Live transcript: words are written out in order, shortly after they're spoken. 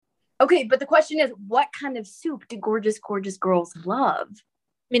Okay, but the question is, what kind of soup do gorgeous, gorgeous girls love?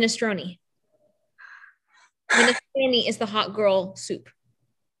 Minestrone. Minestrone is the hot girl soup.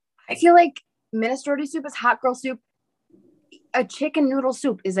 I feel like minestrone soup is hot girl soup. A chicken noodle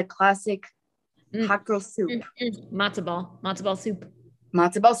soup is a classic hot girl soup. Matzo ball soup.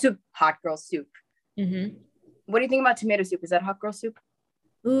 Matzo ball soup, hot girl soup. Mm-hmm. What do you think about tomato soup? Is that hot girl soup?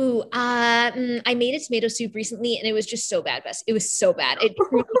 Ooh, I made a tomato soup recently and it was just so bad, Bess. It was so bad. It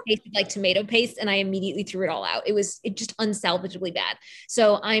truly tasted like tomato paste and I immediately threw it all out. It just unsalvageably bad.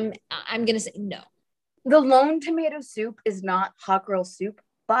 So I'm gonna say no. The lone tomato soup is not hot girl soup,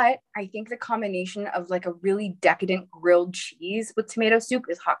 but I think the combination of like a really decadent grilled cheese with tomato soup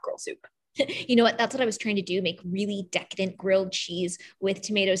is hot girl soup. You know what? That's what I was trying to do, make really decadent grilled cheese with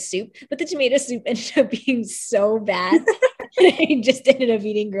tomato soup. But the tomato soup ended up being so bad. I just ended up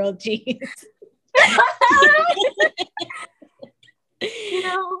eating grilled cheese. You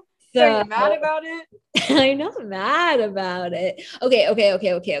know, so are you mad about it? I'm not mad about it. Okay.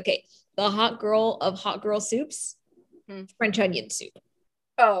 The hot girl of hot girl soups, French onion soup.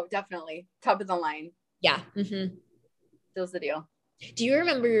 Oh, definitely. Top of the line. Yeah. Mm-hmm. Feels the deal. Do you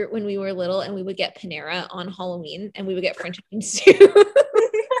remember when we were little and we would get Panera on Halloween and we would get French onion soup?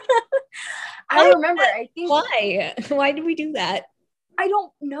 I remember. I think why did we do that? I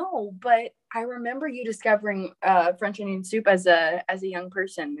don't know, but I remember you discovering French onion soup as a young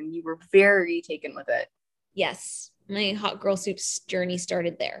person, and you were very taken with it. Yes, my hot girl soups journey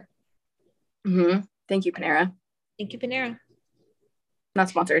started there. Mm-hmm. Thank you, Panera. Thank you, Panera. Not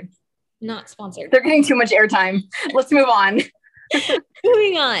sponsored. Not sponsored. They're getting too much airtime. Let's move on.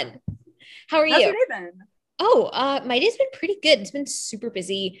 Moving on. How are you? How's your day been? Oh, my day's been pretty good. It's been super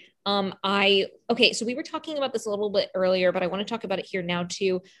busy. So we were talking about this a little bit earlier, but I want to talk about it here now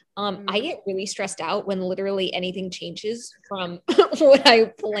too. I get really stressed out when literally anything changes from what I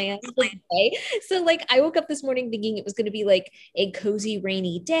planned to say. So like I woke up this morning thinking it was going to be like a cozy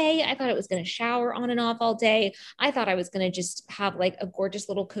rainy day. I thought it was going to shower on and off all day. I thought I was going to just have like a gorgeous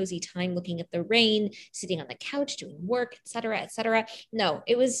little cozy time looking at the rain, sitting on the couch, doing work, etc., etc. No,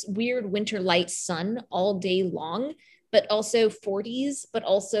 it was weird winter light sun all day long, but also 40s, but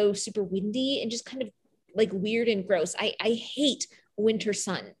also super windy and just kind of like weird and gross. I hate winter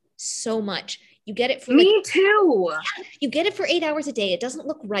sun so much. You get it for me too. You get it for 8 hours a day. It doesn't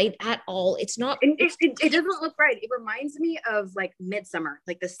look right at all. It's not. It doesn't look right. It reminds me of like midsummer,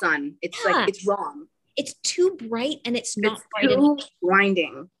 like the sun. It's like it's wrong. It's too bright and it's not bright. Too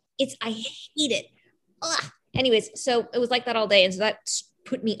blinding. I hate it. Ugh. Anyways, so it was like that all day, and so that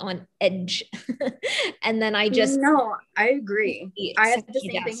put me on edge. And then I just no, I agree. I had the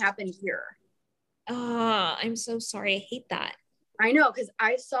same thing happen here. I'm so sorry. I hate that. I know, because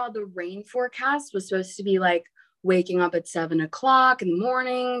I saw the rain forecast was supposed to be like waking up at 7 o'clock in the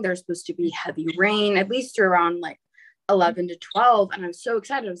morning. There's supposed to be heavy rain, at least around like 11 to 12. And I was so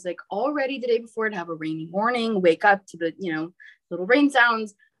excited. I was like, already the day before to have a rainy morning, wake up to the, little rain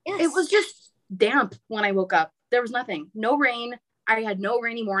sounds. Yes. It was just damp when I woke up. There was nothing, no rain. I had no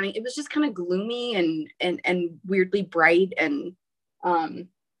rainy morning. It was just kind of gloomy and weirdly bright. And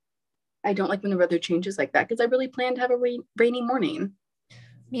I don't like when the weather changes like that because I really planned to have a rainy morning.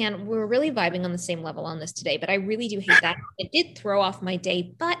 Man, we're really vibing on the same level on this today, but I really do hate that. It did throw off my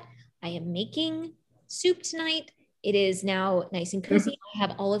day, but I am making soup tonight. It is now nice and cozy. I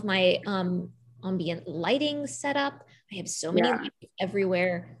have all of my ambient lighting set up. I have so many lights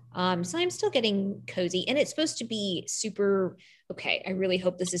everywhere. So I'm still getting cozy, and it's supposed to be super. Okay, I really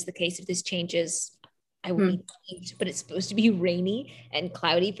hope this is the case. If this changes, I will be peeved, but it's supposed to be rainy and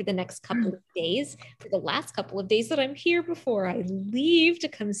cloudy for the next couple of days, for the last couple of days that I'm here before I leave to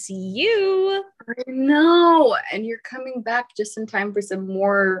come see you. I know. And you're coming back just in time for some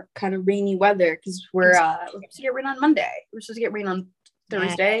more kind of rainy weather because we're supposed to get rain on Monday. We're supposed to get rain on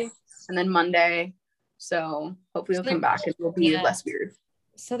Thursday and then Monday. So hopefully you'll come back and it'll be less weird.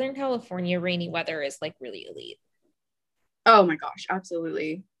 Southern California rainy weather is like really elite. Oh my gosh,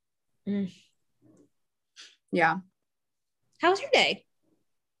 absolutely. Yeah. How was your day?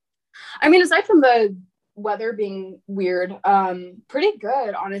 I mean, aside from the weather being weird, pretty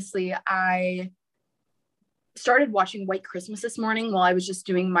good, honestly. I started watching White Christmas this morning while I was just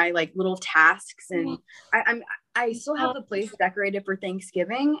doing my like little tasks, and I still have the place decorated for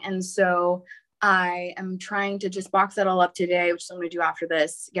Thanksgiving, and so I am trying to just box that all up today, which I'm going to do after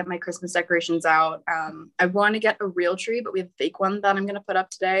this, get my Christmas decorations out. I want to get a real tree, but we have a fake one that I'm going to put up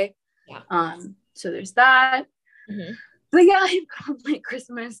today. So there's that. But yeah, I called White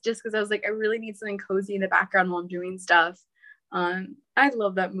Christmas just because I was like, I really need something cozy in the background while I'm doing stuff. I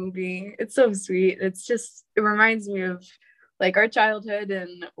love that movie. It's so sweet. It reminds me of like our childhood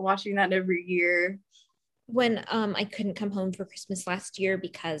and watching that every year. When I couldn't come home for Christmas last year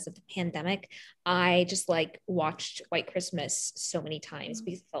because of the pandemic, I just like watched White Christmas so many times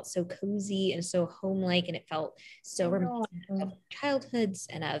because it felt so cozy and so home-like, and it felt so reminiscent of childhoods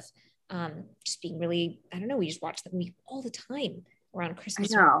and of just being really, I don't know, we just watched that movie all the time around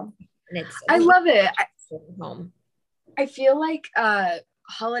Christmas. I know. And it's I love it. Home. I feel like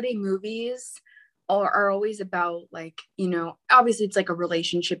holiday movies are always about, like, you know, obviously it's like a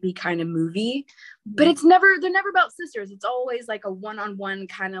relationshipy kind of movie, but they're never about sisters. It's always like a one-on-one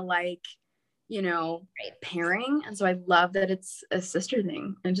kind of like, you know, pairing. And so I love that it's a sister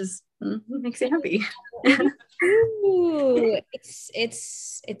thing. It just makes me happy. Ooh, it's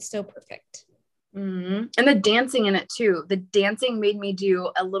so perfect. Mm-hmm. And the dancing in it too. The dancing made me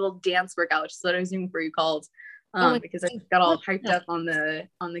do a little dance workout, which is what I was doing for you called, because I got all hyped up on the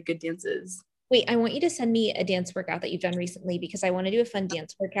good dances. Wait, I want you to send me a dance workout that you've done recently because I want to do a fun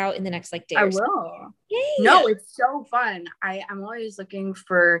dance workout in the next like day I or so. will. Yay! No, it's so fun. I'm always looking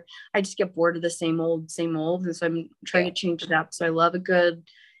for, I just get bored of the same old. And so I'm trying to change it up. So I love a good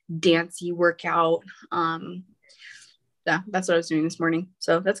dancey workout. Yeah, that's what I was doing this morning.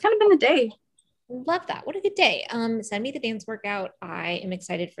 So that's kind of been the day. Love that. What a good day. Send me the dance workout. I am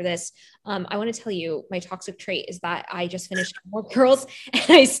excited for this. I want to tell you my toxic trait is that I just finished Gilmore Girls and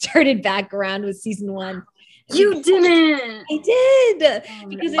I started back around with season 1. You didn't. I did.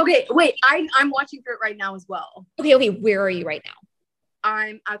 Because okay, wait, I'm watching through it right now as well. Okay, where are you right now?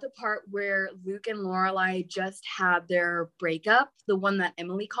 I'm at the part where Luke and Lorelai just had their breakup, the one that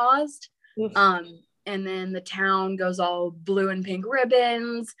Emily caused. Oof. And then the town goes all blue and pink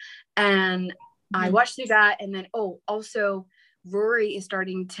ribbons, and I watched through that. And then, also Rory is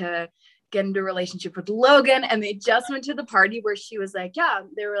starting to get into a relationship with Logan, and they just went to the party where she was like, yeah,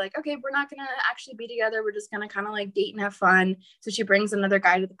 they were like, okay, we're not gonna actually be together, we're just gonna kind of like date and have fun. So she brings another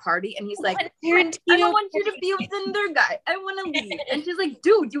guy to the party, and he's like, I don't want you to be with another guy, I want to leave. And she's like,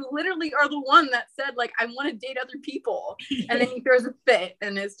 dude, you literally are the one that said like I want to date other people. And then he throws a fit,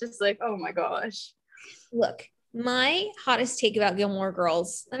 and it's just like, oh my gosh. Look, my hottest take about Gilmore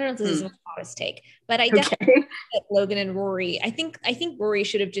Girls, I don't know if this is my hottest take, but I definitely Logan and Rory. I think Rory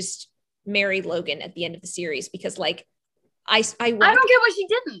should have just married Logan at the end of the series, because like I don't get why she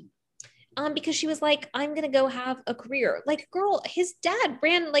didn't. Because she was like, I'm gonna go have a career. Like, girl, his dad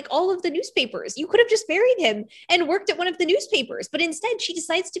ran like all of the newspapers. You could have just married him and worked at one of the newspapers. But instead, she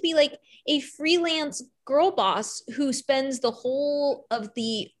decides to be like a freelance girl boss who spends the whole of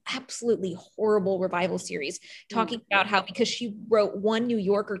the absolutely horrible revival series talking about how, because she wrote one New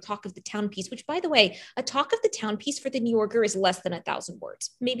Yorker talk of the town piece, which, by the way, a talk of the town piece for the New Yorker is less than 1,000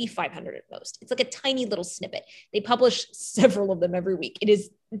 words, maybe 500 at most. It's like a tiny little snippet. They publish several of them every week. It is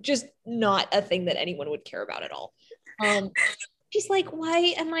just not a thing that anyone would care about at all. She's like,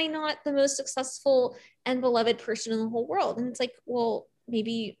 why am I not the most successful and beloved person in the whole world? And it's like, well,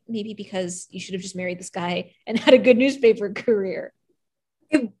 maybe because you should have just married this guy and had a good newspaper career.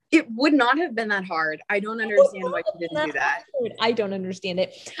 It would not have been that hard. I don't understand why she didn't do that. I don't understand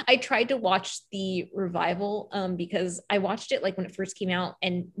it. I tried to watch the revival because I watched it like when it first came out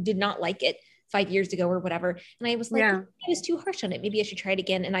and did not like it 5 years ago or whatever. And I was like, I was too harsh on it. Maybe I should try it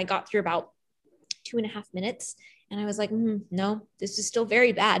again. And I got through about 2.5 minutes and I was like, no, this is still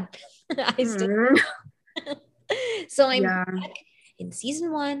very bad. So I'm back in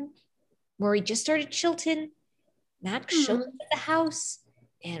season 1 where we just started Chilton. Max shows up at the house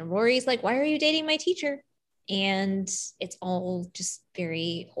and Rory's like, why are you dating my teacher? And it's all just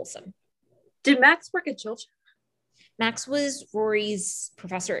very wholesome. Did Max work at Chilton? Max was Rory's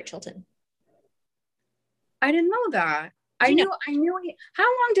professor at Chilton. I didn't know that. I knew. How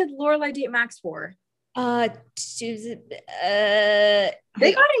long did Lorelai date Max for? They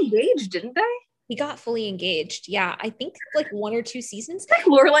got engaged, didn't they? He got fully engaged. Yeah, I think like 1 or 2 seasons. Like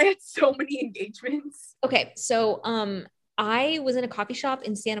Lorelai had so many engagements. Okay, so I was in a coffee shop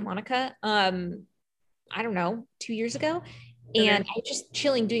in Santa Monica. I don't know, 2 years ago. And I was just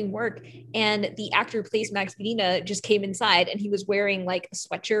chilling doing work, and the actor who plays Max Medina just came inside, and he was wearing like a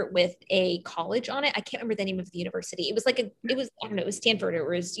sweatshirt with a college on it. I can't remember the name of the university. It was like I don't know, it was Stanford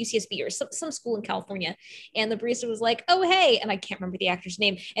or it was UCSB or some school in California. And the barista was like, oh, hey. And I can't remember the actor's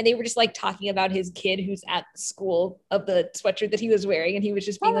name. And they were just like talking about his kid who's at school of the sweatshirt that he was wearing. And he was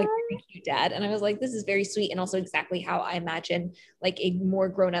just being like, very cute dad. And I was like, this is very sweet. And also exactly how I imagine like a more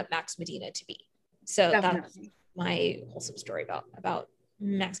grown up Max Medina to be. So that's my wholesome story about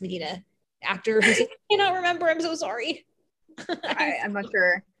Max Medina, actor who I cannot remember. I'm so sorry. I'm not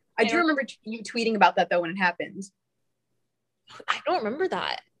sure. I do remember you tweeting about that though when it happened. I don't remember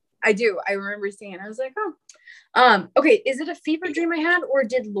that. I do. I remember seeing it. I was like, oh. Okay, is it a fever dream I had, or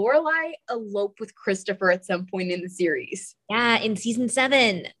did Lorelai elope with Christopher at some point in the series? Yeah, in season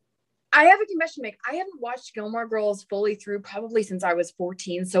 7. I have a confession to make. I haven't watched Gilmore Girls fully through probably since I was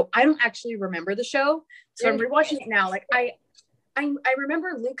 14, so I don't actually remember the show. So I'm rewatching it now. Like I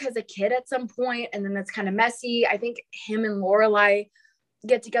remember Luke as a kid at some point, and then that's kind of messy. I think him and Lorelai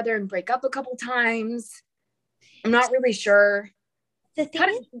get together and break up a couple times. I'm not really sure. The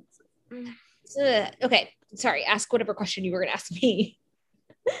thing is, okay, sorry, ask whatever question you were going to ask me.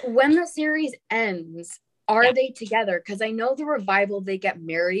 When the series ends, are they together? Because I know the revival, they get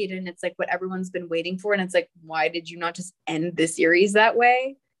married, and it's like what everyone's been waiting for. And it's like, why did you not just end the series that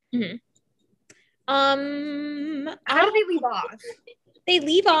way? Mm-hmm. How do they leave off? They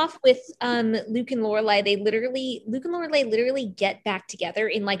leave off with Luke and Lorelai. Luke and Lorelai literally get back together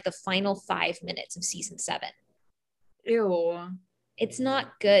in like the final 5 minutes of season 7. Ew. It's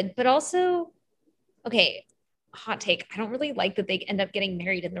not good, but also, okay, hot take. I don't really like that they end up getting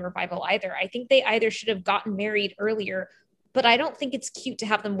married in the revival either. I think they either should have gotten married earlier, but I don't think it's cute to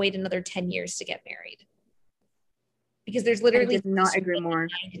have them wait another 10 years to get married. Because there's literally I did not agree more. 9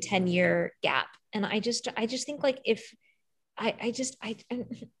 to 10-year gap. And I just think like if I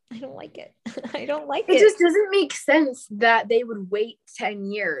don't like it. I don't like it. It just doesn't make sense that they would wait 10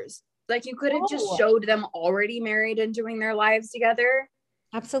 years. Like you could have just showed them already married and doing their lives together.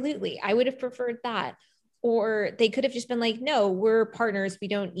 Absolutely. I would have preferred that. Or they could have just been like, no, we're partners. We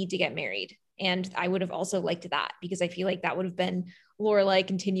don't need to get married. And I would have also liked that because I feel like that would have been Lorelai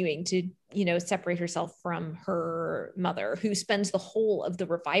continuing to, separate herself from her mother, who spends the whole of the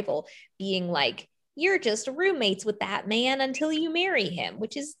revival being like, you're just roommates with that man until you marry him,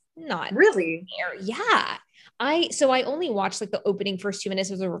 which is not really fair. Yeah. I only watched like the opening first 2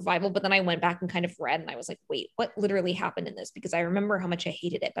 minutes of the revival, but then I went back and kind of read and I was like, wait, what literally happened in this? Because I remember how much I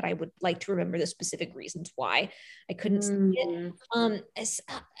hated it, but I would like to remember the specific reasons why I couldn't see it.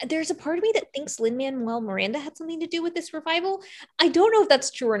 There's a part of me that thinks Lin-Manuel Miranda had something to do with this revival. I don't know if that's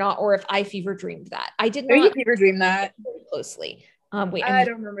true or not, or if I fever dreamed that. I did not. You fever dream that closely. Wait, I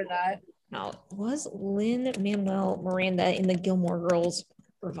don't remember that. Now, was Lin-Manuel Miranda in the Gilmore Girls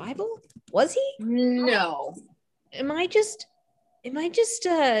revival? Was he? No. Am I just imagining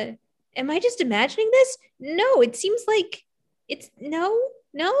this? No, it seems like it's no.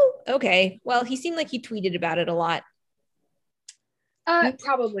 Okay. Well, he seemed like he tweeted about it a lot.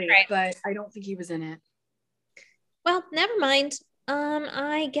 Probably, right. But I don't think he was in it. Well, never mind.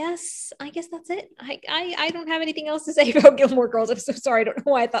 I guess that's it. I don't have anything else to say about Gilmore Girls. I'm so sorry. I don't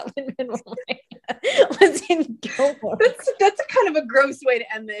know why I thought Lin-Manuel was in Gilmore. That's kind of a gross way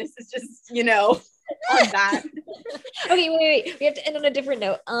to end this. It's just, on that. Okay, wait. We have to end on a different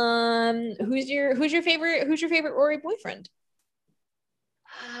note. Who's your favorite Rory boyfriend?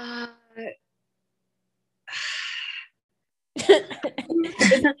 Is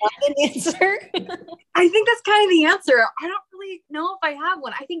that an answer? I think that's kind of the answer. I don't really know if I have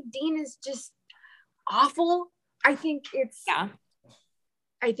one. I think Dean is just awful. I think it's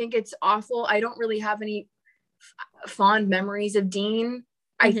awful. I don't really have any fond memories of Dean.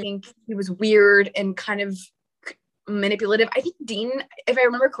 I think he was weird and kind of manipulative. I think Dean, if I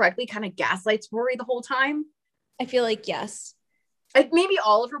remember correctly, kind of gaslights Rory the whole time. I feel like yes. Maybe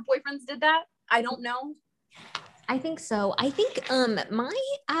all of her boyfriends did that. I don't know. I think so. I think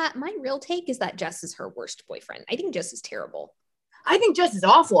my real take is that Jess is her worst boyfriend. I think Jess is terrible. I think Jess is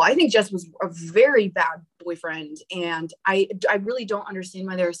awful. I think Jess was a very bad boyfriend, and I really don't understand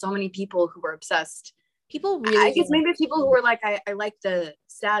why there are so many people who are obsessed. I guess maybe people who were like, I like the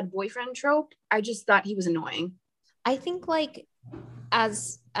sad boyfriend trope. I just thought he was annoying. I think like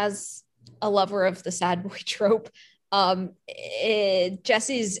as a lover of the sad boy trope, Jess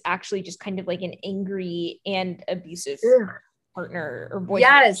is actually just kind of like an angry and abusive partner or boyfriend.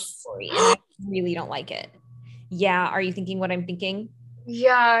 Yes. Story, and I really don't like it. Yeah. Are you thinking what I'm thinking?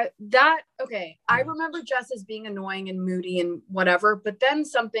 Yeah, okay. I remember Jess as being annoying and moody and whatever, but then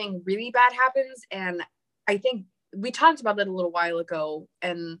something really bad happens, and I think we talked about that a little while ago.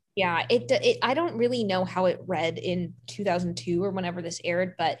 And yeah, I don't really know how it read in 2002 or whenever this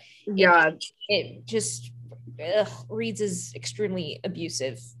aired, but it just reads as extremely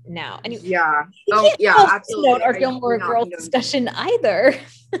abusive now. Anyway, yeah. Oh yeah, absolutely. Our Gilmore Girls discussion either.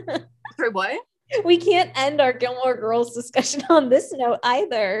 Sorry, what? We can't end our Gilmore Girls discussion on this note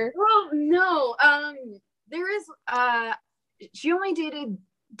either. Well, no. There is she only dated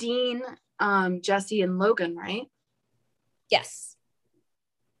Dean, Jesse, and Logan, right? Yes.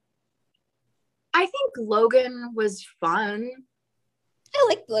 I think Logan was fun. I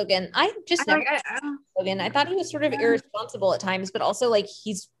like Logan. I just I never like Logan. I thought he was sort of irresponsible at times, but also like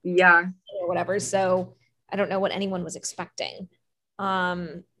he's yeah, or whatever. So I don't know what anyone was expecting.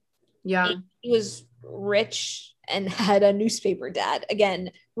 yeah. He was rich and had a newspaper dad.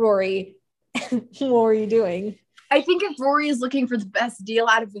 Again, Rory, what are you doing? I think if Rory is looking for the best deal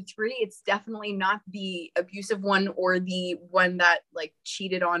out of the three, it's definitely not the abusive one or the one that like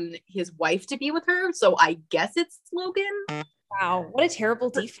cheated on his wife to be with her. So I guess it's Logan. Wow, what a terrible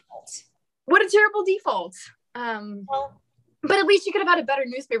default. What a terrible default. Well, But at least she could have had a better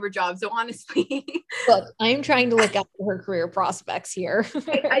newspaper job. So honestly, look, I'm trying to look up her career prospects here.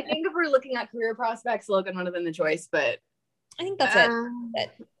 I think if we're looking at career prospects, Logan would have been the choice. But I think that's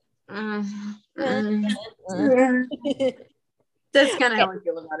it. That's kind of how I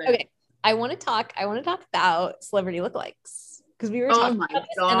feel about it. Okay, I want to talk about celebrity lookalikes because we were talking about this,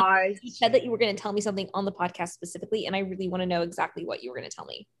 and you said that you were going to tell me something on the podcast specifically, and I really want to know exactly what you were going to tell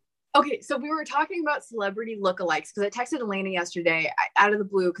me. Okay, so we were talking about celebrity lookalikes because I texted Elena yesterday out of the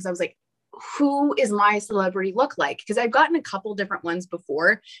blue because I was like, who is my celebrity lookalike? Because I've gotten a couple different ones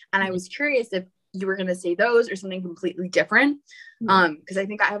before, and I was curious if you were going to say those or something completely different. Because I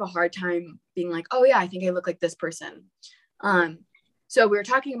think I have a hard time being like, oh yeah, I think I look like this person. So we were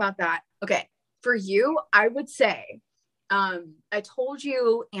talking about that. Okay, for you, I would say, I told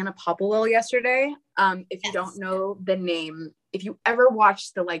you Anna Popplewell yesterday. If you don't know the name, if you ever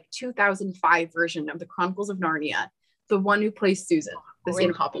watched the like 2005 version of the Chronicles of Narnia, the one who plays Susan, this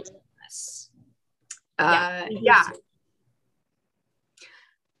Anna Popplewell. Yeah.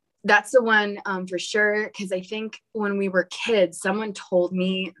 That's the one for sure. Because I think when we were kids, someone told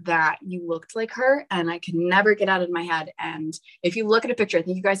me that you looked like her, and I could never get out of my head. And if you look at a picture, I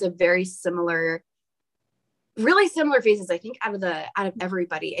think you guys have very similar, really similar faces. I think out of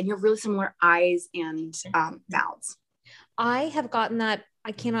everybody, and you have really similar eyes and mouths. I have gotten that.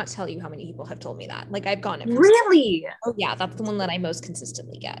 I cannot tell you how many people have told me that. Like I've gotten it. Really? Oh yeah, that's the one that I most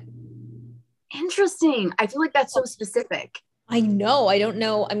consistently get. Interesting. I feel like that's so specific. I know. I don't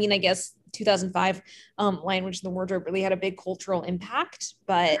know. I mean, I guess 2005 Lion, Witch, and the Wardrobe really had a big cultural impact,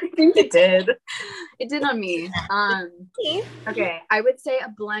 but I think it did. It did on me. Okay, I would say a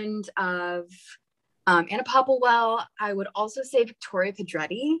blend of Anna Popplewell. I would also say Victoria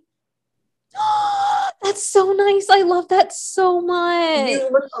Pedretti. That's so nice. I love that so much. You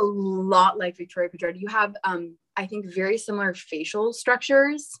look a lot like Victoria Pedretti. You have, I think, very similar facial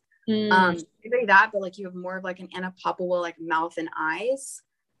structures. Maybe that, but like you have more of like an Anna Popplewell like mouth and eyes.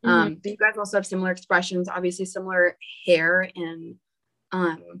 But you guys also have similar expressions, obviously similar hair and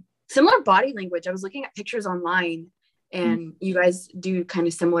similar body language. I was looking at pictures online, and you guys do kind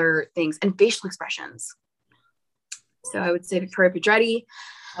of similar things and facial expressions. So I would say Victoria Pedretti.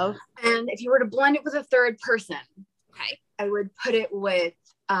 Oh. And if you were to blend it with a third person, okay, I would put it with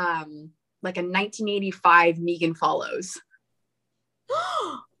like a 1985 Megan Follows.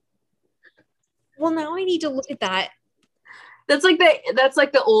 Well, now I need to look at that. That's like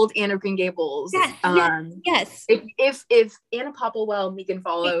the old Anne of Green Gables. Yes. If Anna Popplewell, Megan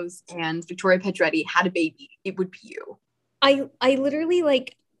Follows, and Victoria Pedretti had a baby, it would be you. I literally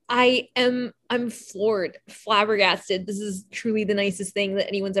like I'm flabbergasted. This is truly the nicest thing that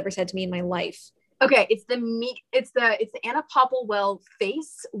anyone's ever said to me in my life. Okay, it's the Anna Popplewell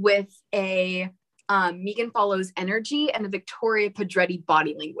face with a Megan Follows energy and a Victoria Pedretti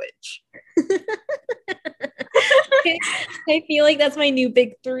body language. I feel like that's my new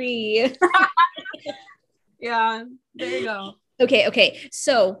big three. Yeah, there you go. Okay.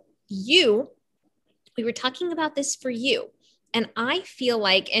 So we were talking about this for you. And I feel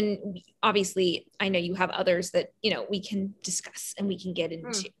like, and obviously I know you have others that, we can discuss and we can get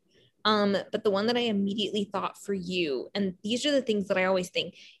into. But the one that I immediately thought for you, and these are the things that I always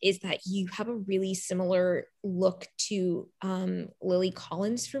think, is that you have a really similar look to Lily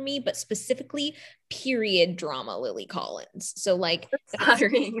Collins for me, but specifically period drama Lily Collins. So like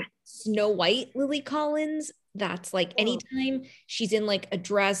Snow White Lily Collins, that's like anytime she's in like a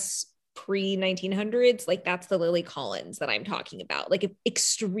dress pre-1900s, like that's the Lily Collins that I'm talking about. Like an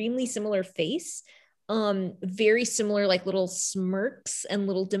extremely similar face. Very similar, like little smirks and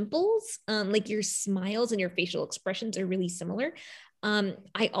little dimples. Like your smiles and your facial expressions are really similar.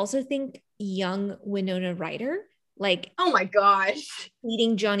 I also think young Winona Ryder, like, oh my gosh,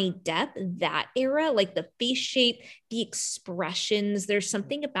 leading Johnny Depp, that era, like the face shape, the expressions. There's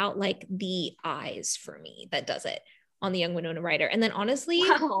something about like the eyes for me that does it on the young Winona Ryder. And then honestly,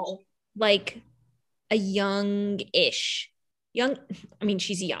 like a young-ish, I mean,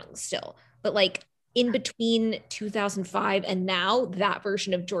 she's young still, but like in between 2005 and now, that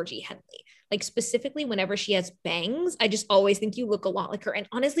version of Georgie Henley. like specifically whenever she has bangs, I just always think you look a lot like her. And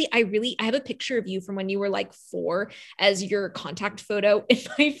honestly, I have a picture of you from when you were like 4 as your contact photo in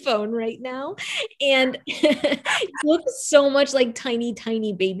my phone right now. And you look so much like tiny,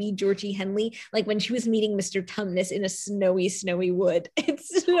 tiny baby Georgie Henley, like when she was meeting Mr. Tumnus in a snowy, snowy wood.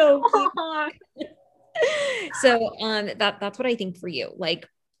 It's so cute. So that's what I think for you. Like,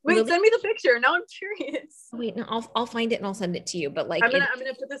 wait, Lily, send me the picture. Now I'm curious. wait, no, I'll find it and I'll send it to you. But like, I'm gonna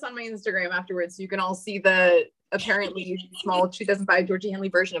put this on my Instagram afterwards so you can all see the apparently small 2005 Georgie Henley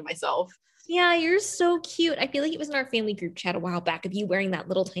version of myself. yeah, you're so cute. I feel like it was in our family group chat a while back of you wearing that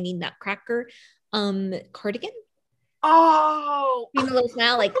little tiny nutcracker cardigan. Oh, You know, a little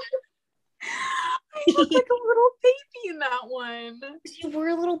smile, like I look like a little baby in that one. you were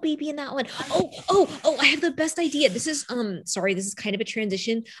a little baby in that one. Oh, I have the best idea. This is sorry, this is kind of a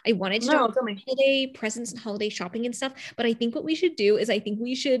transition. I wanted to talk holiday presents and holiday shopping and stuff, but I think what we should do is I think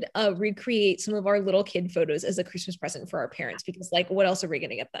we should recreate some of our little kid photos as a Christmas present for our parents, because like what else are we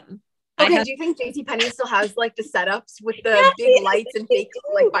gonna get them? Okay, do you think JCPenney still has like the setups with the big lights and fake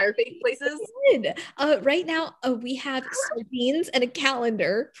like fire fake places? Right now, we have sardines and a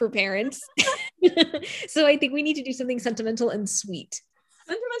calendar for parents. So I think we need to do something sentimental and sweet.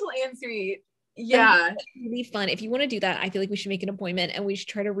 Sentimental and sweet. Yeah. Really fun. If you want to do that, I feel like we should make an appointment and we should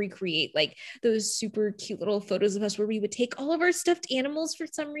try to recreate like those super cute little photos of us where we would take all of our stuffed animals for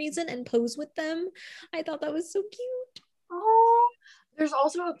some reason and pose with them. I thought that was so cute. Oh, there's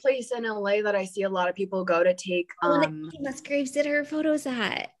also a place in LA that I see a lot of people go to take Musgraves did her photos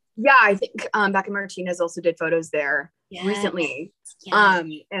at. Yeah, I think Becca Martinez also did photos there recently. Yes.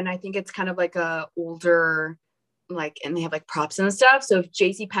 And I think it's kind of like a older, like, and they have like props and stuff. So if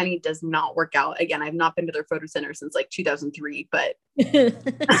JCPenney does not work out, again, I've not been to their photo center since like 2003, but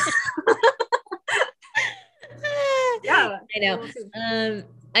yeah, I know.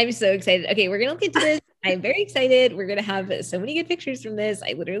 I'm so excited. Okay, we're gonna look into this. I'm very excited. We're gonna have so many good pictures from this.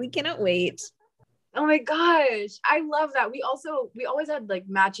 I literally cannot wait. Oh my gosh, I love that. We always had like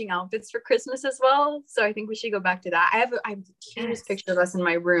matching outfits for Christmas as well. So I think we should go back to that. I have the cutest picture of us in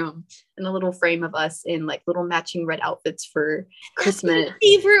my room, and a little frame of us in like little matching red outfits for Christmas. That's my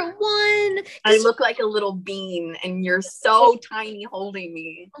favorite one. I look like a little bean, and you're so tiny holding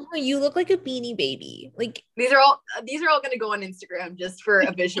me. Oh, you look like a beanie baby. Like these are all going to go on Instagram just for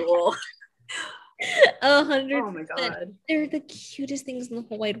a visual. 100%. Oh my god, they're the cutest things in the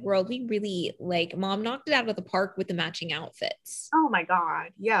whole wide world. We really like mom knocked it out of the park with the matching outfits. Oh my god,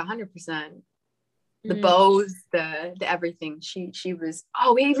 yeah, 100%. The bows, the everything. She was.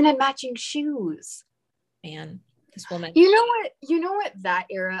 Oh, we even had matching shoes. Man, this woman. You know what that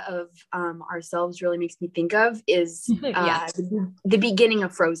era of ourselves really makes me think of is the beginning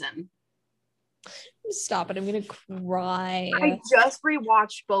of Frozen. Stop it, I'm gonna cry. I just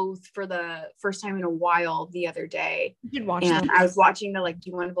rewatched both for the first time in a while the other day. You should watch them. I was watching the like, do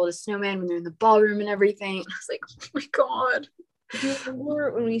you want to build a snowman when they're in the ballroom and everything. I was like, oh my god. Do you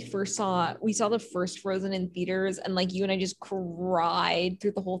remember when we saw the first Frozen in theaters, and like you and I just cried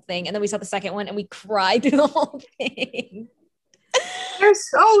through the whole thing, and then we saw the second one and we cried through the whole thing. They're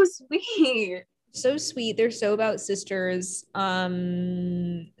so sweet. So sweet. They're so about sisters. I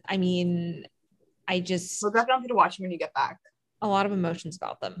mean, we're definitely to watch them when you get back. A lot of emotions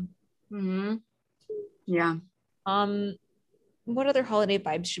about them. Mm-hmm. Yeah. What other holiday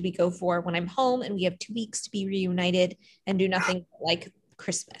vibes should we go for when I'm home and we have 2 weeks to be reunited and do nothing like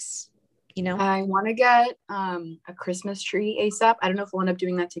Christmas? You know, I want to get a Christmas tree ASAP. I don't know if we'll end up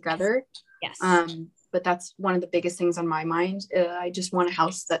doing that together. Yes. But that's one of the biggest things on my mind. I just want a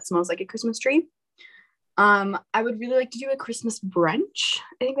house that smells like a Christmas tree. I would really like to do a Christmas brunch.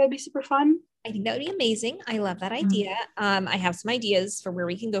 I think that'd be super fun. I think that would be amazing. I love that idea. I have some ideas for where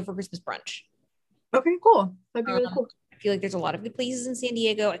we can go for Christmas brunch. Okay, cool. That'd be really cool. I feel like there's a lot of good places in San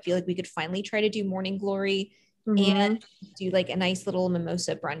Diego. I feel like we could finally try to do Morning Glory and do like a nice little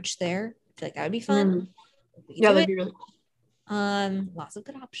mimosa brunch there. I feel like that would be fun. Yeah, that'd be really cool. Lots of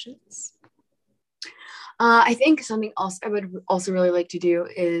good options. I think something else I would also really like to do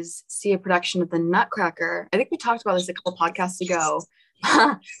is see a production of the Nutcracker. I think we talked about this a couple podcasts ago.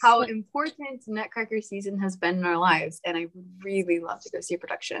 How important Nutcracker season has been in our lives, and I would really love to go see a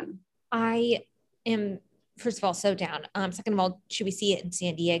production. I am, first of all, so down. Second of all, should we see it in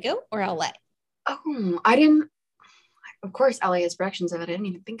San Diego or LA? Oh, I didn't. Of course, LA has productions of it. I didn't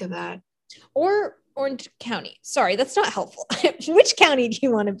even think of that. Or Orange County. Sorry, that's not helpful. Which county do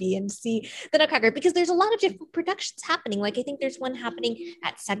you want to be in to see the Nutcracker? Because there's a lot of different productions happening. Like I think there's one happening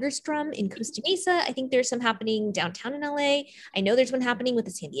at Segerstrom in Costa Mesa. I think there's some happening downtown in LA. I know there's one happening with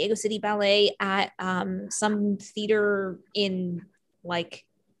the San Diego City Ballet at some theater in like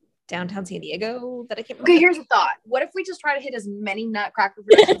downtown San Diego that I can't Okay, remember. here's a thought. What if we just try to hit as many Nutcracker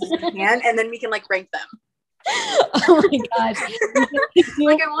productions as we can, and then we can like rank them? Oh my gosh.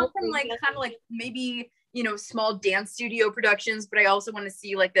 Like I want them like kind of like maybe, you know, small dance studio productions, but I also want to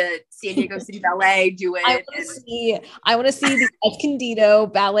see like the San Diego City Ballet do it. I want to see the Escondido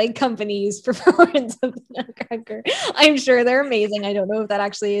ballet company's performance of the Nutcracker. I'm sure they're amazing. I don't know if that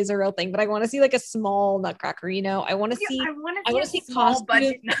actually is a real thing, but I want to see like a small Nutcracker, you know. I want to see a small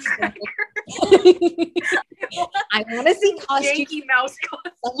budget Nutcracker. I want to see costumes. Janky mouse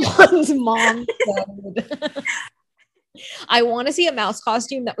Someone's mom's code. I want to see a mouse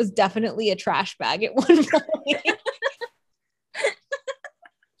costume that was definitely a trash bag at one point.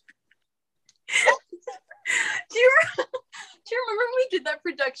 Do you remember when we did that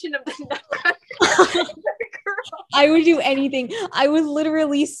production of the Nutcracker? I would do anything. I would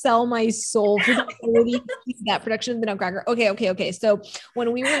literally sell my soul for the ability to see that production of the Nutcracker. Okay. So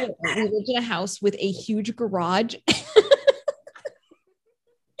when we lived in a house with a huge garage.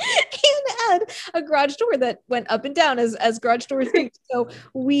 Had a garage door that went up and down as garage doors do. So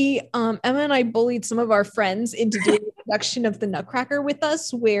we Emma and I bullied some of our friends into doing a production of the Nutcracker with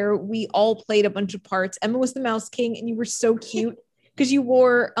us, where we all played a bunch of parts. Emma was the Mouse King, and you were so cute because you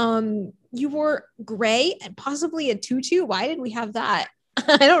wore gray and possibly a tutu. Why did we have that?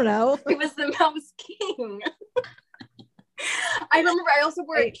 I don't know. It was the Mouse King. I remember I also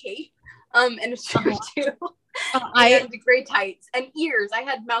wore a cape and a tutu. I had gray tights and ears. I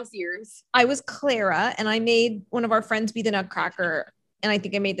had mouse ears. I was Clara, and I made one of our friends be the Nutcracker, and I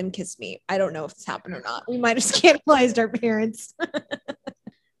think I made them kiss me. I don't know if this happened or not. We might have scandalized our parents.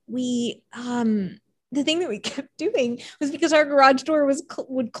 The thing that we kept doing was because our garage door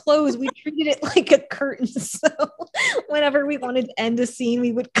would close. We treated it like a curtain. So whenever we wanted to end a scene,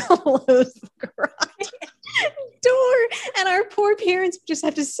 we would close the garage door, and our poor parents would just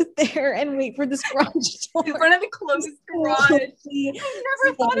have to sit there and wait for this garage door in front of the closed garage. I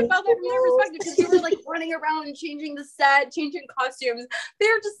never thought about that from their perspective, because we were like running around and changing the set, changing costumes. They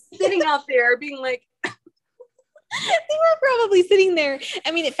were just sitting out there being like, they were probably sitting there.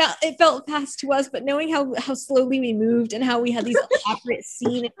 I mean, it felt fast to us, but knowing how slowly we moved and how we had these elaborate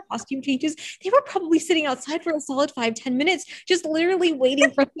scene and costume changes, they were probably sitting outside for a solid 5-10 minutes, just literally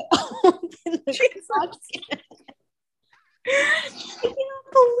waiting for the open the garage. I can't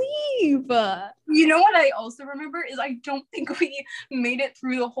believe. You know what I also remember is I don't think we made it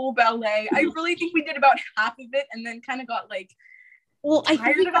through the whole ballet. I really think we did about half of it and then kind of got like, I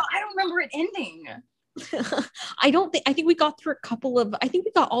don't remember it ending. I think we got through a couple of, I think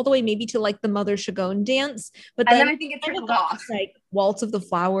we got all the way maybe to like the Mother Chagonne dance, but then I think it trickled off, like Waltz of the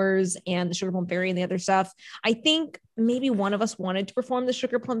Flowers and the Sugar Plum Fairy and the other stuff. I think maybe one of us wanted to perform the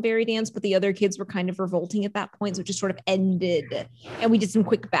Sugar Plum Fairy dance, but the other kids were kind of revolting at that point, so it just sort of ended, and we did some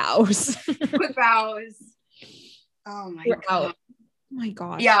quick bows. Quick bows. Oh my god. Oh my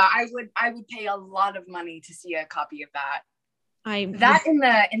gosh. Yeah, I would pay a lot of money to see a copy of that. In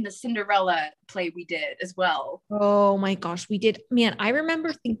the Cinderella play we did as well. Oh my gosh, we did. Man, I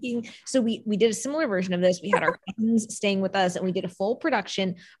remember thinking, so we did a similar version of this. We had our cousins staying with us, and we did a full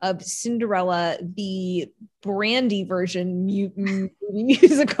production of Cinderella, the Brandy version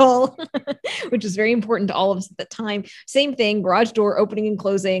musical, which is very important to all of us at the time. Same thing, garage door opening and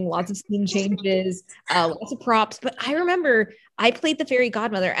closing, lots of scene changes, lots of props. But I remember I played the fairy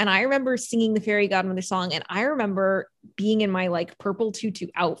godmother, and I remember singing the fairy godmother song, and I remember being in my like purple tutu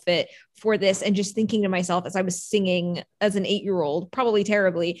outfit for this and just thinking to myself as I was singing as an 8-year-old, probably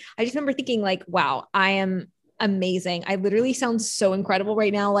terribly, I just remember thinking like, wow, I am amazing. I literally sound so incredible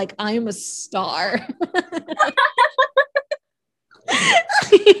right now. Like I am a star.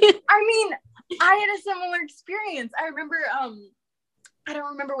 I mean, I had a similar experience. I remember, I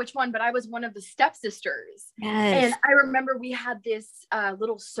don't remember which one, but I was one of the stepsisters. Yes. And I remember we had this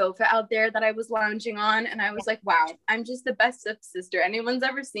little sofa out there that I was lounging on, and I was like, wow, I'm just the best stepsister anyone's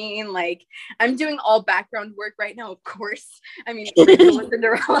ever seen. Like, I'm doing all background work right now, of course. I mean,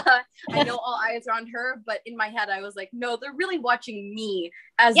 Cinderella, I know all eyes are on her, but in my head, I was like, no, they're really watching me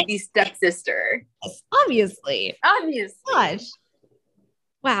as the stepsister. Yes, obviously. Gosh.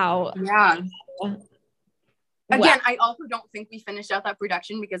 Wow. Yeah. Again, I also don't think we finished out that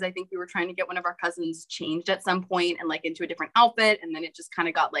production because I think we were trying to get one of our cousins changed at some point and like into a different outfit, and then it just kind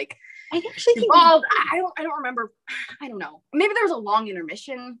of got like involved. I don't remember. I don't know. Maybe there was a long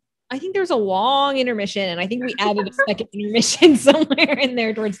intermission. I think there was a long intermission, and I think we added a second intermission somewhere in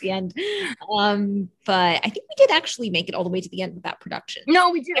there towards the end. But I think we did actually make it all the way to the end of that production.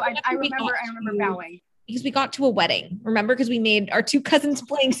 No, we do. I remember bowing. Because we got to a wedding. Remember? Because we made our 2 cousins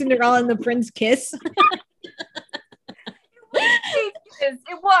playing Cinderella and the Prince kiss. It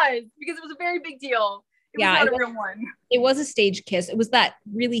was because it was a very big deal. It was not a real one. It was a stage kiss. It was that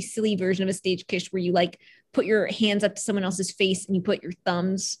really silly version of a stage kiss where you like put your hands up to someone else's face and you put your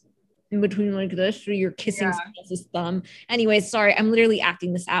thumbs in between like this, or you're kissing someone else's thumb. Anyways, sorry, I'm literally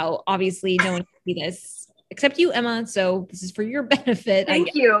acting this out. Obviously, no one can see this except you, Emma. So this is for your benefit.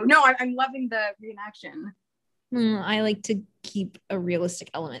 Thank you. No, I'm loving the reenaction. I like to keep a realistic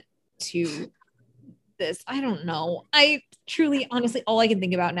element to this. I don't know. I truly, honestly, all I can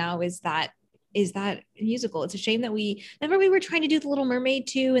think about now is that musical. It's a shame that we were trying to do The Little Mermaid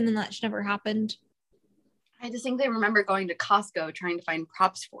too, and then that just never happened. I distinctly remember going to Costco trying to find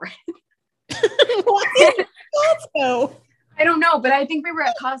props for it. Costco? I don't know, but I think we were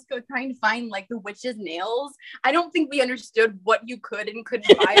at Costco trying to find like the witch's nails. I don't think we understood what you could and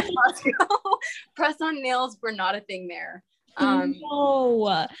couldn't buy at Costco. Press-on nails were not a thing there.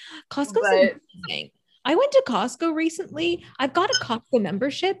 No, Costco's amazing. I went to Costco recently. I've got a Costco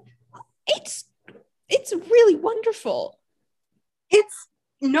membership. It's really wonderful.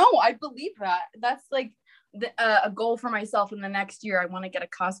 I believe that. That's like a goal for myself in the next year. I want to get a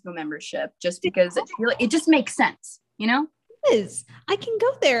Costco membership just because it just makes sense, you know? It is. I can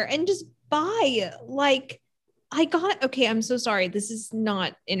go there and just buy I'm so sorry. This is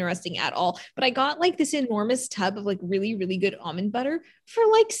not interesting at all, but I got like this enormous tub of like really, really good almond butter for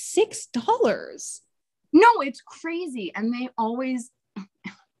like $6. No, it's crazy. And they always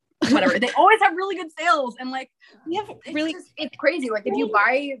whatever. They always have really good sales, and like it's crazy. Like if you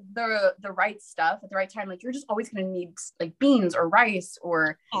buy the right stuff at the right time, like you're just always gonna need like beans or rice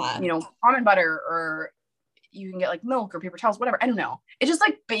or almond butter, or you can get like milk or paper towels, whatever. I don't know. It's just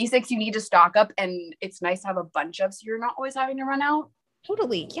like basics you need to stock up, and it's nice to have a bunch of, so you're not always having to run out.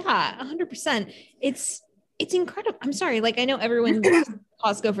 Totally, yeah, 100%. It's incredible. I'm sorry, like I know everyone goes to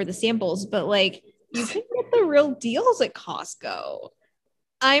Costco for the samples, but like you can get the real deals at Costco.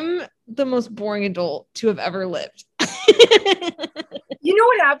 I'm the most boring adult to have ever lived. You know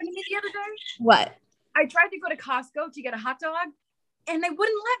what happened to me the other day? What? I tried to go to Costco to get a hot dog, and they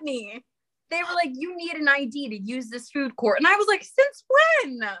wouldn't let me. They were like, you need an ID to use this food court. And I was like, since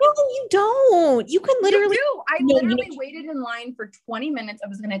when? No, you don't. You can literally. I literally waited in line for 20 minutes. I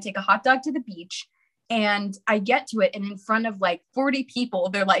was going to take a hot dog to the beach. And I get to it, and in front of like 40 people,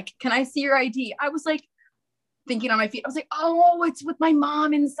 they're like, can I see your ID? I was like, thinking on my feet. I was like, oh, it's with my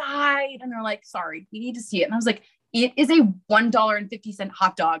mom inside. And they're like, sorry, we need to see it. And I was like, it is a $1.50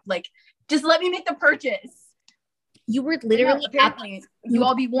 hot dog. Like, just let me make the purchase. You were literally you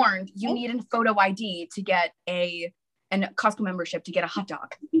all be warned, you need a photo ID to get a Costco membership to get a hot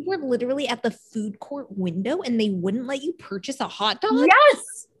dog. You were literally at the food court window and they wouldn't let you purchase a hot dog?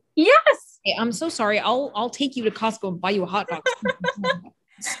 Yes. Hey, I'm so sorry. I'll take you to Costco and buy you a hot dog.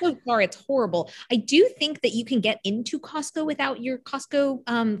 So sorry, it's horrible. I do think that you can get into Costco without your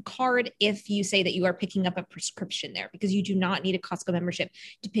Costco card if you say that you are picking up a prescription there, because you do not need a Costco membership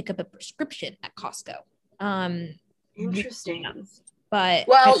to pick up a prescription at Costco. Interesting. But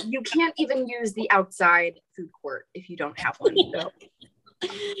you can't even use the outside food court if you don't have one. So.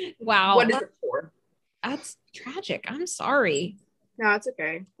 Wow. What is it for? That's tragic. I'm sorry. No, it's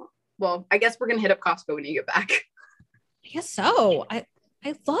okay. Well, I guess we're gonna hit up Costco when you get back. I guess so.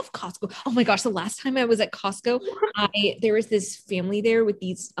 I love Costco. Oh my gosh. The last time I was at Costco, there was this family there with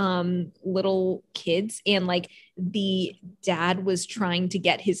these little kids, and like the dad was trying to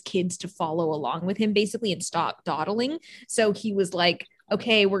get his kids to follow along with him basically and stop dawdling. So he was like,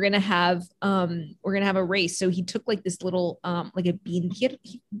 okay, we're going to have a race. So he took like this little, like a bean,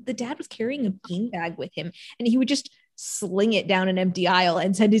 the dad was carrying a bean bag with him, and he would just sling it down an empty aisle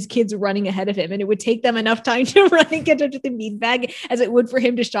and send his kids running ahead of him. And it would take them enough time to run and get into the bean bag as it would for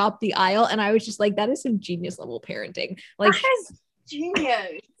him to shop the aisle. And I was just like, that is some genius level parenting. Like, that is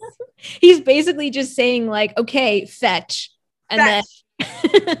genius. He's basically just saying like, okay, fetch. And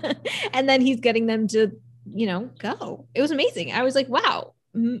then, and then he's getting them to, go. It was amazing. I was like, wow,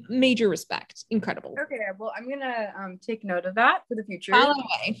 major respect. Incredible. Okay. Well, I'm going to take note of that for the future. File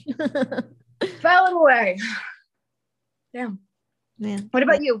away. File it away. Damn. Man. What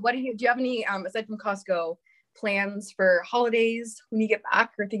about you? Do you have any, aside from Costco, plans for holidays when you get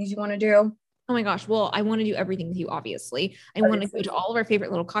back, or things you want to do? Oh my gosh. Well, I want to do everything with you, obviously. I want to go to all of our favorite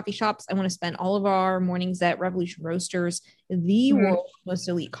little coffee shops. I want to spend all of our mornings at Revolution Roasters, the world's most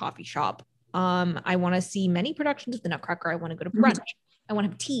elite coffee shop. I want to see many productions of the Nutcracker. I want to go to brunch. I want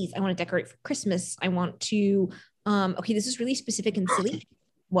to have teas. I want to decorate for Christmas. I want to, okay, this is really specific and silly.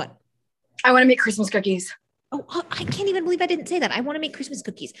 What? I want to make Christmas cookies. Oh, I can't even believe I didn't say that. I want to make Christmas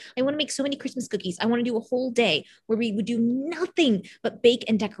cookies. I want to make so many Christmas cookies. I want to do a whole day where we would do nothing but bake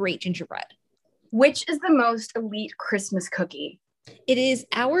and decorate gingerbread. Which is the most elite Christmas cookie? It is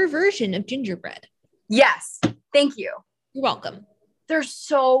our version of gingerbread. Yes. Thank you. You're welcome. They're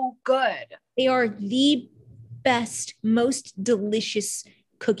so good. They are the best, most delicious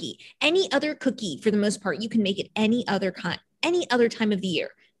cookie. Any other cookie, for the most part, you can make it any other time of the year.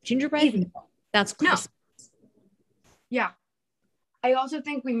 Gingerbread, Easy. that's Christmas. No. Yeah. I also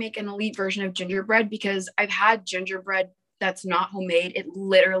think we make an elite version of gingerbread because I've had gingerbread that's not homemade. It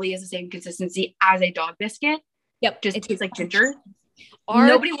literally is the same consistency as a dog biscuit. Yep. Just tastes like ginger. Our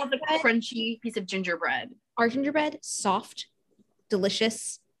Nobody wants a crunchy piece of gingerbread. Our gingerbread, soft,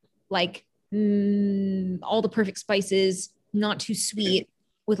 delicious, like all the perfect spices, not too sweet,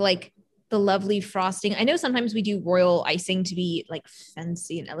 with like the lovely frosting. I know sometimes we do royal icing to be like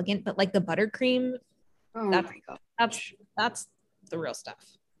fancy and elegant, but like the buttercream, my God, that's the real stuff.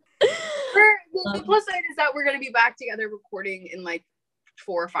 The plus side is that we're going to be back together recording in like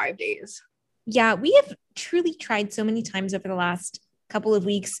 4 or 5 days. Yeah, we have truly tried so many times over the last couple of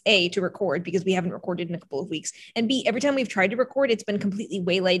weeks, A, to record because we haven't recorded in a couple of weeks, and B, every time we've tried to record, it's been completely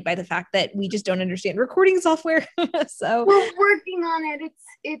waylaid by the fact that we just don't understand recording software. So we're working on it.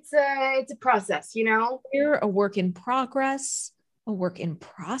 It's a process, you know. We're a work in progress, a work in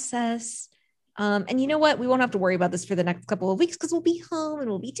process. And you know what? We won't have to worry about this for the next couple of weeks because we'll be home and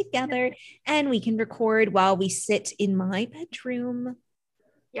we'll be together and we can record while we sit in my bedroom.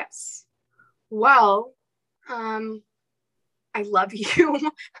 Yes. Well, I love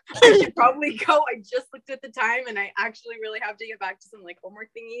you. I should probably go. I just looked at the time and I actually really have to get back to some like homework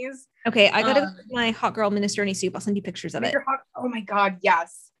thingies. Okay, I gotta go to my hot girl minestrone soup. I'll send you pictures of it. Oh my God,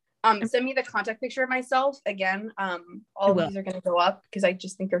 yes. Send me the contact picture of myself again. All of these are gonna go up because I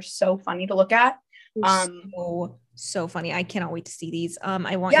just think they're so funny to look at. So funny. I cannot wait to see these.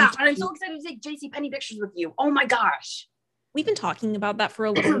 I want and I'm so excited to take JCPenney pictures with you. Oh my gosh. We've been talking about that for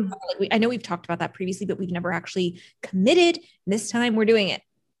a little while. I know we've talked about that previously, but we've never actually committed. This time we're doing it.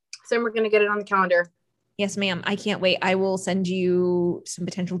 So we're going to get it on the calendar. Yes, ma'am. I can't wait. I will send you some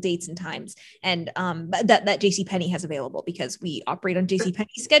potential dates and times and that JCPenney has available because we operate on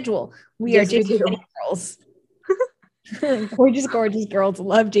JCPenney's schedule. We are JCPenney girls. Gorgeous, gorgeous girls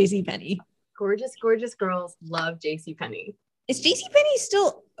love JCPenney. Gorgeous, gorgeous girls love JCPenney. Is JCPenney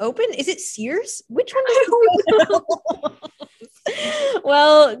still open? Is it Sears? Which one is it?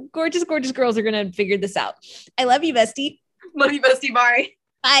 Well, gorgeous, gorgeous girls are going to figure this out. I love you, bestie. Love you, bestie. Bye.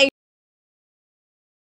 Bye.